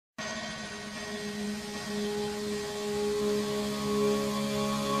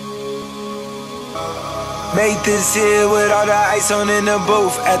Made this here with all the ice on in the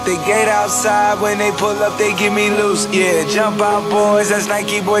booth. At the gate outside, when they pull up, they give me loose. Yeah, jump out boys, that's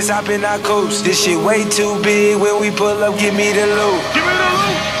Nike boys hopping our coast. This shit way too big, when we pull up, give me the loot.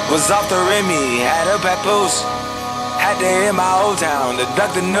 Was off the Remy, had a papoose. Had to hit my old town to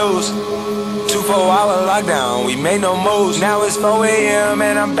duck the news. 2-4-hour lockdown, we made no moves. Now it's 4 AM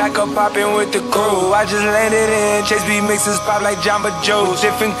and I'm back up popping with the crew. I just landed in, Chase B mixes pop like Jamba Joe's.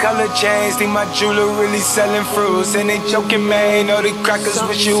 Different color chains, think my jeweler really selling fruits. And they joking, man, know the crackers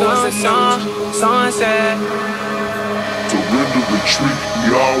wish you was a news. Sunset. Surrender, retreat,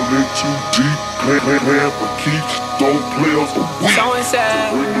 we all in too deep. Plan for keeps, don't play us for weak.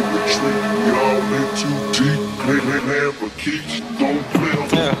 Sunset. Surrender, retreat, we all in too deep. Plan for keeps, don't play us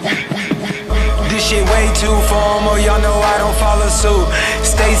for weak. This shit way too formal, y'all know I don't follow suit.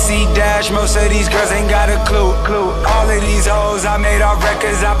 Stacy Dash, most of these girls ain't got a clue. All of these hoes I made off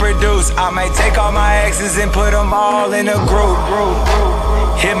records I produce. I might take all my exes and put them all in a group.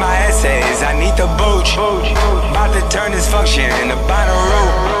 Hit my essays, I need the booch. About to turn this function into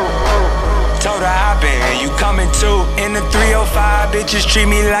Bonnaroo. Told her hop in, you coming too. In the 305, bitches treat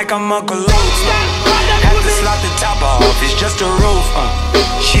me like I'm Uncle Luke. Had to slot the top off, it's just a roof.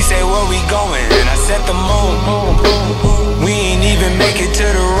 She say where we going, and I said the moon. We ain't even make it to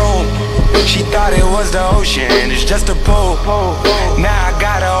the room. She thought it was the ocean, it's just a pool. Now I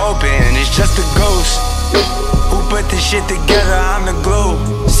gotta open, it's just a ghost. Who put this shit together, I'm the glue.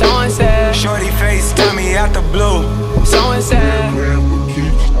 Someone said, shorty face, tell me out the blue. Someone said,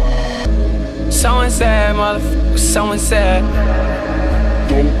 someone said, motherfucker, someone said,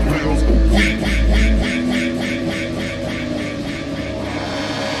 don't play us for weak.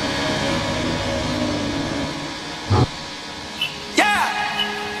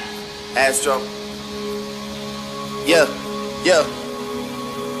 Astro. Yeah.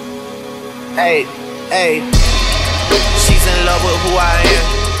 Hey. She's in love with who I am.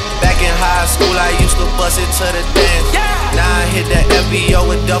 Back in high school, I used to bust it to the dance. Now I hit the FBO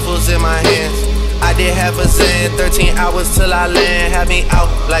with duffels in my hands. I did half a Zen, 13 hours till I land. Had me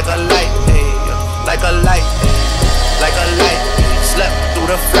out like a light, like a light, like a light. Slept through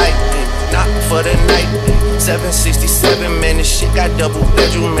the flight, not for the night. 767, man, this shit got double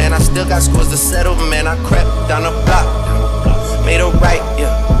bedroom, man. I still got scores to settle, man. I crept down the block, made a right,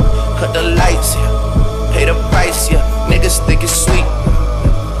 yeah. Cut the lights, yeah. Pay the price, yeah. Niggas think it's sweet,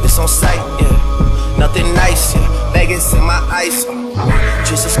 it's on sight, yeah. Nothing nice, yeah. Vegas in my ice,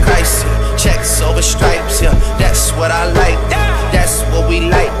 Jesus Christ, yeah. Checks over stripes, yeah. That's what I like, that's what we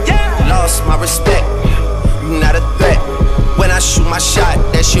like. Lost my respect, you not a threat. When I shoot my shot,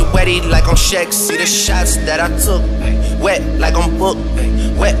 that shit wetty like on Shaq. See the shots that I took, wet like on Book,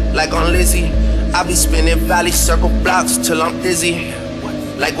 wet like on Lizzie. I be spinning valley circle blocks till I'm dizzy.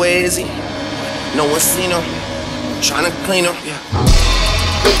 Like where is he? No one seen him, tryna clean him.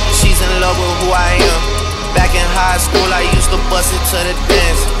 She's in love with who I am. Back in high school, I used to bust it to the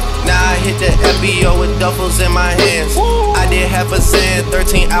dance. Now I hit the FBO with duffels in my hands. I did half a Zen,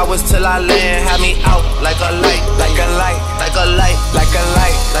 13 hours till I land. Had me out like a light, like a light, like a light, like a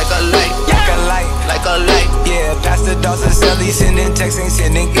light, like a light, like a light, like a light. Yeah, Pastor Dawson Sally sending texts, ain't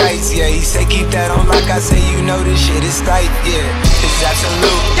sending kites. Yeah, he say keep that on like I say, you know this shit is tight. Yeah, it's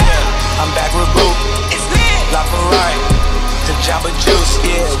absolute. Yeah, I'm back with Boot. It's lit. La Ferrari. To Jamba Juice,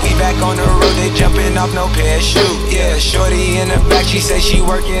 yeah, we back on the road, they jumping off no parachute, yeah. Shorty in the back, she say she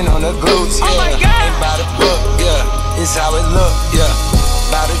working on the glutes, yeah. Oh my God. Ain't bout a book, yeah, it's how it look, yeah.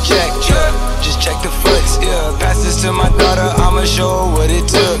 Bout a check, yeah, just check the foots, yeah. Pass this to my daughter, I'ma show her what it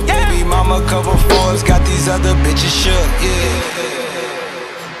took. Baby mama cover Forbes, got these other bitches shook, yeah.